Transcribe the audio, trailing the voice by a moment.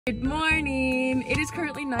Good morning. It is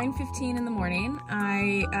currently 9:15 in the morning.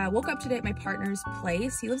 I woke up today at my partner's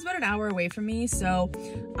place. He lives about an hour away from me, so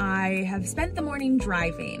I have spent the morning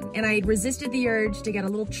driving, and I resisted the urge to get a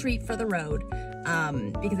little treat for the road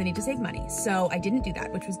because I need to save money. So I didn't do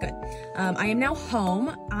that, which was good. I am now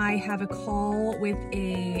home. I have a call with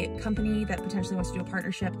a company that potentially wants to do a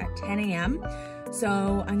partnership at 10 a.m.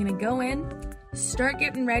 So I'm gonna go in, start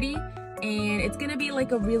getting ready, and it's gonna be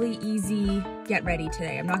like a really easy get ready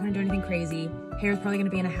today. I'm not gonna do anything crazy. Hair's probably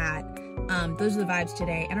gonna be in a hat. Those are the vibes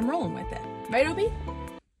today, and I'm rolling with it. Right, Obi?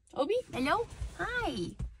 Obi? Hello?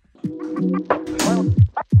 Hi. So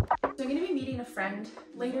I'm gonna be meeting a friend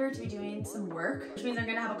later to be doing some work, which means I'm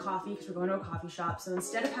gonna have a coffee because we're going to a coffee shop. So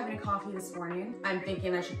instead of having a coffee this morning, I'm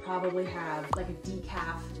thinking I should probably have like a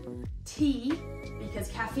decaf tea because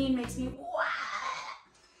caffeine makes me,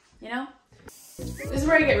 you know? This is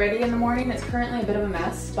where I get ready in the morning. It's currently a bit of a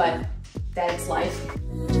mess, but that's life.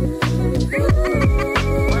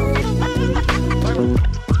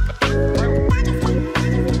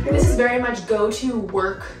 This is very much go-to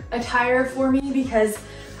work attire for me because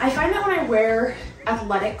I find that when I wear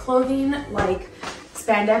athletic clothing, like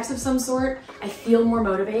spandex of some sort, I feel more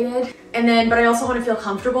motivated. But I also want to feel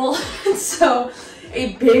comfortable. So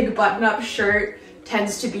a big button-up shirt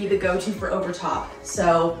tends to be the go-to for over top.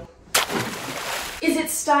 So is it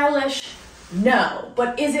stylish? No.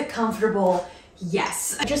 But is it comfortable?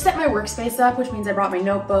 Yes. I just set my workspace up, which means I brought my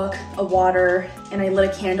notebook, a water, and I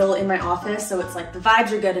lit a candle in my office, so it's like the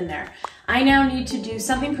vibes are good in there. I now need to do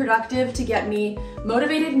something productive to get me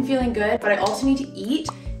motivated and feeling good, but I also need to eat,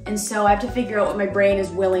 and so I have to figure out what my brain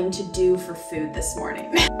is willing to do for food this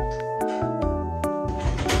morning.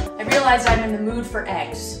 I realized I'm in the mood for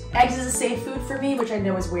eggs. Eggs is a safe food for me, which I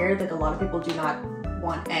know is weird, like a lot of people do not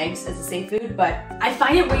want eggs as a safe food, but I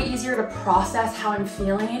find it way easier to process how I'm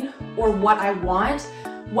feeling or what I want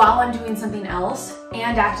while I'm doing something else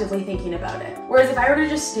and actively thinking about it. Whereas if I were to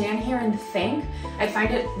just stand here and think, I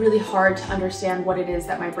find it really hard to understand what it is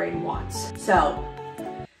that my brain wants. So,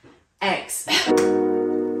 eggs. I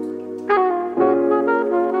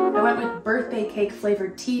went with birthday cake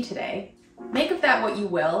flavored tea today. Make of that what you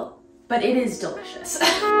will, but it is delicious.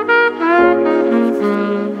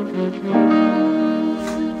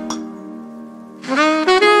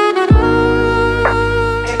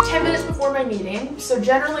 My meeting. So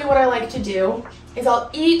generally what I like to do is I'll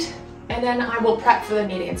eat and then I will prep for the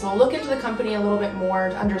meeting. So I'll look into the company a little bit more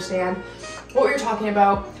to understand what we were talking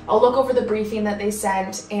about. I'll look over the briefing that they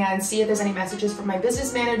sent and see if there's any messages from my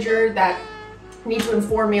business manager that need to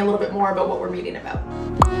inform me a little bit more about what we're meeting about.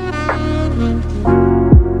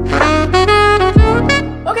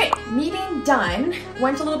 Okay, meeting done.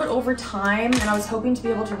 Went a little bit over time and I was hoping to be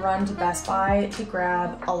able to run to Best Buy to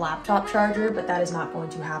grab a laptop charger, but that is not going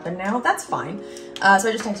to happen now. That's fine. So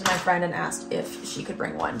I just texted my friend and asked if she could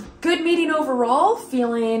bring one. Good meeting overall,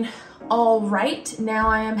 feeling all right. Now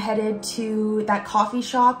I am headed to that coffee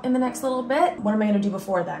shop in the next little bit. What am I gonna do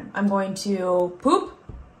before then? I'm going to poop,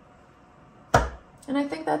 and I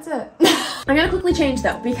think that's it. I'm gonna quickly change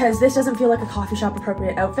though, because this doesn't feel like a coffee shop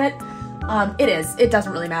appropriate outfit. It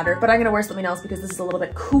doesn't really matter, but I'm gonna wear something else because this is a little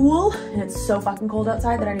bit cool and it's so fucking cold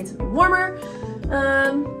outside that I need something warmer.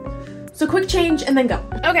 So quick change and then go.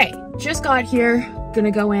 Okay, just got here.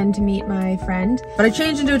 Gonna go in to meet my friend, but I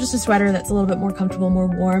changed into just a sweater that's a little bit more comfortable, more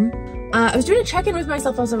warm. I was doing a check-in with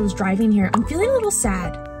myself as I was driving here. I'm feeling a little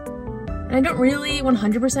sad. And I don't really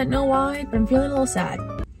 100% know why, but I'm feeling a little sad.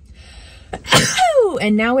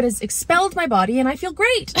 And now it has expelled my body and I feel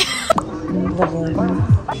great.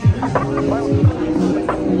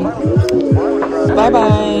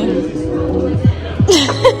 Bye-bye.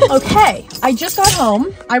 Okay, I just got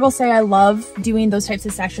home. I will say I love doing those types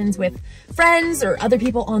of sessions with friends or other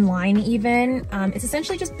people online even. It's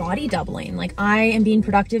essentially just body doubling. Like I am being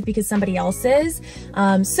productive because somebody else is.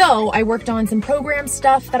 So I worked on some program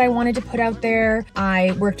stuff that I wanted to put out there.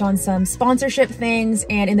 I worked on some sponsorship things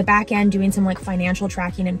and in the back end doing some like financial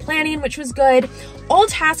tracking and planning, which was good. All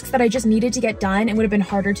tasks that I just needed to get done and would have been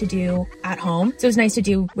harder to do at home. So it was nice to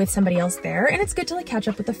do with somebody else there, and it's good to like catch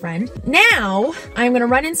up with a friend. Now I'm gonna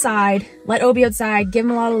run inside, let Obi outside, give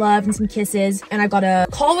him a lot of love and some kisses, and I've got a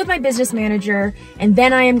call with my business manager, and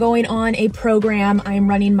then I am going on a program. I am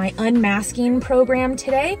running my unmasking program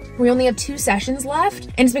today. We only have 2 sessions left,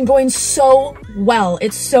 and it's been going so well.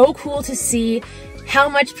 It's so cool to see how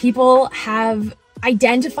much people have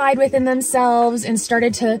identified within themselves and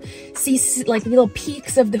started to see like little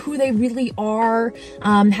peaks of who they really are,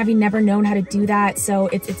 having never known how to do that. So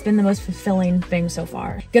it's been the most fulfilling thing so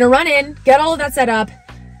far. Gonna run in, get all of that set up,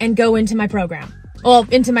 and go into my program. Well,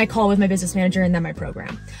 into my call with my business manager and then my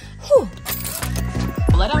program. Whew.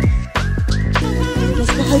 Let up.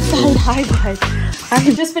 Hi, bud.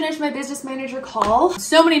 I just finished my business manager call.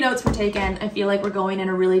 So many notes were taken. I feel like we're going in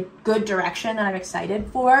a really good direction that I'm excited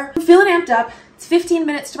for. I'm feeling amped up. It's 15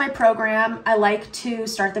 minutes to my program. I like to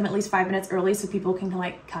start them at least 5 minutes early so people can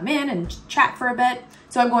like come in and chat for a bit.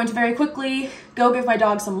 So I'm going to very quickly go give my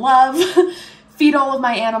dog some love, feed all of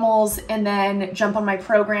my animals, and then jump on my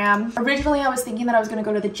program. Originally, I was thinking that I was gonna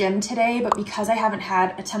go to the gym today, but because I haven't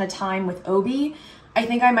had a ton of time with Obi, I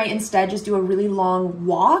think I might instead just do a really long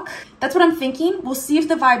walk. That's what I'm thinking. We'll see if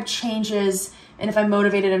the vibe changes and if I'm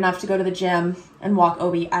motivated enough to go to the gym and walk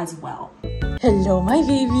Obi as well. Hello, my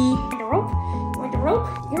baby. You want the rope? You want the rope?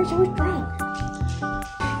 You're so strong.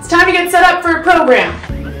 It's time to get set up for a program.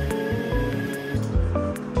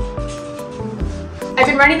 I've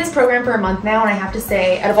been running this program for a month now, and I have to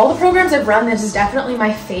say, out of all the programs I've run, this is definitely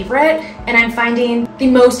my favorite, and I'm finding the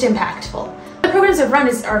most impactful. The programs I've run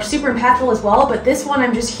are super impactful as well, but this one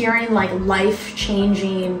I'm just hearing like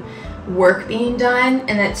life-changing work being done,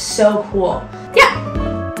 and that's so cool. Yeah.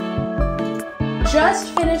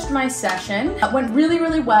 Just finished my session. It went really,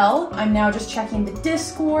 really well. I'm now just checking the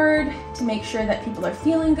Discord to make sure that people are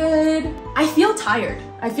feeling good. I feel tired.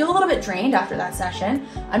 I feel a little bit drained after that session.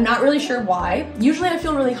 I'm not really sure why. Usually I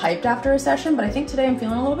feel really hyped after a session, but I think today I'm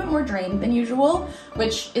feeling a little bit more drained than usual,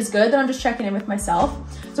 which is good that I'm just checking in with myself.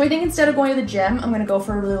 So I think instead of going to the gym, I'm gonna go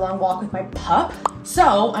for a really long walk with my pup.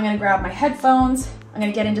 So I'm gonna grab my headphones. I'm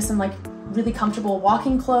gonna get into some like really comfortable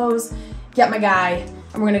walking clothes, get my guy,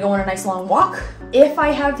 and we're gonna go on a nice long walk. If I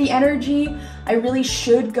have the energy, I really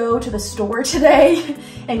should go to the store today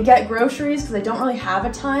and get groceries because I don't really have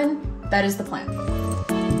a ton. That is the plan.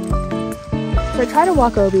 So I try to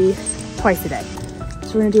walk Obi twice a day.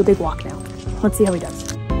 So we're gonna do a big walk now. Let's see how he does.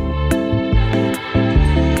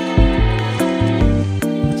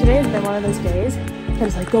 Today has been one of those days that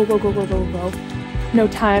is like go, go, go, go, go, go. No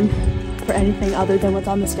time for anything other than what's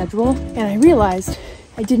on the schedule. And I realized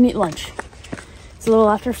I didn't eat lunch. It's a little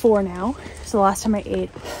after 4 now. So the last time I ate,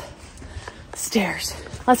 stairs.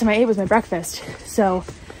 Last time I ate was my breakfast. So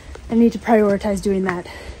I need to prioritize doing that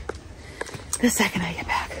the second I get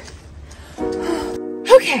back.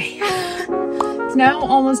 Okay, it's now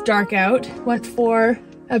almost dark out. Went for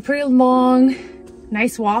a pretty long,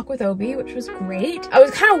 nice walk with Obi, which was great. I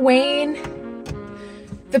was kind of weighing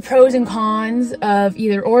the pros and cons of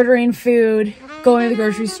either ordering food, going to the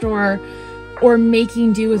grocery store, or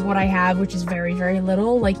making do with what I have, which is very, very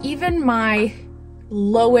little. Like even my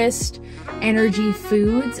lowest energy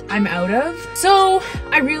foods I'm out of. So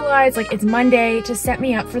I realized like it's Monday, to set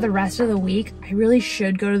me up for the rest of the week, I really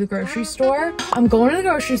should go to the grocery store. I'm going to the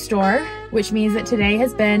grocery store, which means that today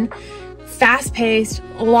has been fast paced,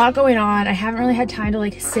 a lot going on. I haven't really had time to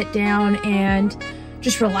like sit down and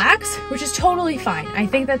just relax, which is totally fine. I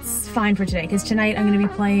think that's fine for today because tonight I'm gonna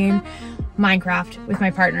be playing Minecraft with my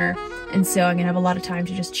partner, and so I'm gonna have a lot of time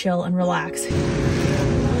to just chill and relax.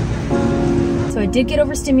 So I did get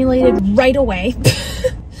overstimulated right away.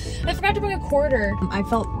 I forgot to bring a quarter. I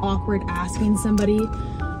felt awkward asking somebody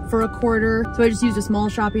for a quarter, so I just used a small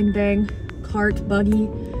shopping thing, cart, buggy,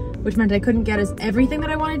 which meant I couldn't get everything that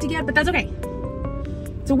I wanted to get, but that's okay.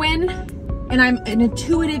 It's a win, and I'm an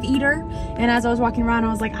intuitive eater, and as I was walking around, I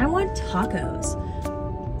was like, I want tacos.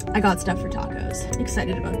 I got stuff for tacos.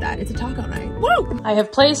 Excited about that. It's a taco night. Woo! I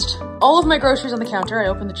have placed all of my groceries on the counter. I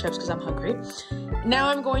opened the chips because I'm hungry. Now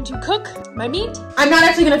I'm going to cook my meat. I'm not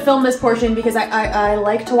actually gonna film this portion because I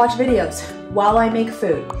like to watch videos while I make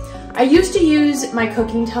food. I used to use my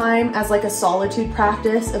cooking time as like a solitude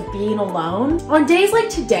practice of being alone. On days like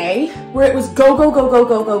today, where it was go, go, go, go,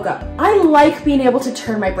 go, go, go, I like being able to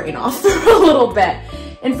turn my brain off for a little bit.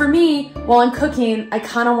 And for me, while I'm cooking, I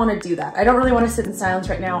kind of want to do that. I don't really want to sit in silence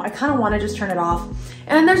right now. I kind of want to just turn it off.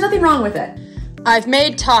 And there's nothing wrong with it. I've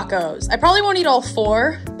made tacos. I probably won't eat all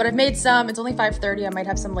 4, but I've made some. It's only 5:30. I might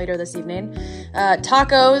have some later this evening.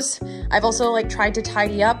 Tacos. I've also like tried to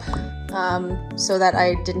tidy up so that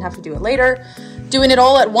I didn't have to do it later. Doing it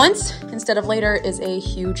all at once instead of later is a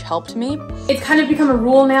huge help to me. It's kind of become a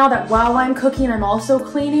rule now that while I'm cooking, I'm also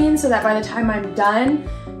cleaning so that by the time I'm done,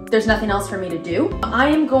 there's nothing else for me to do. I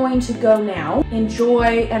am going to go now,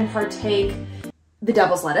 enjoy and partake the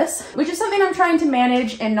devil's lettuce, which is something I'm trying to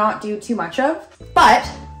manage and not do too much of, but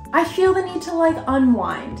I feel the need to like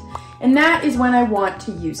unwind. And that is when I want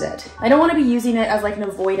to use it. I don't want to be using it as like an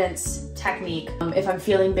avoidance technique if I'm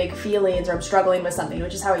feeling big feelings or I'm struggling with something,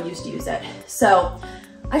 which is how I used to use it. So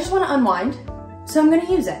I just want to unwind, so I'm going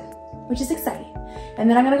to use it, which is exciting. And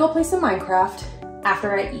then I'm going to go play some Minecraft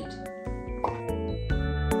after I eat.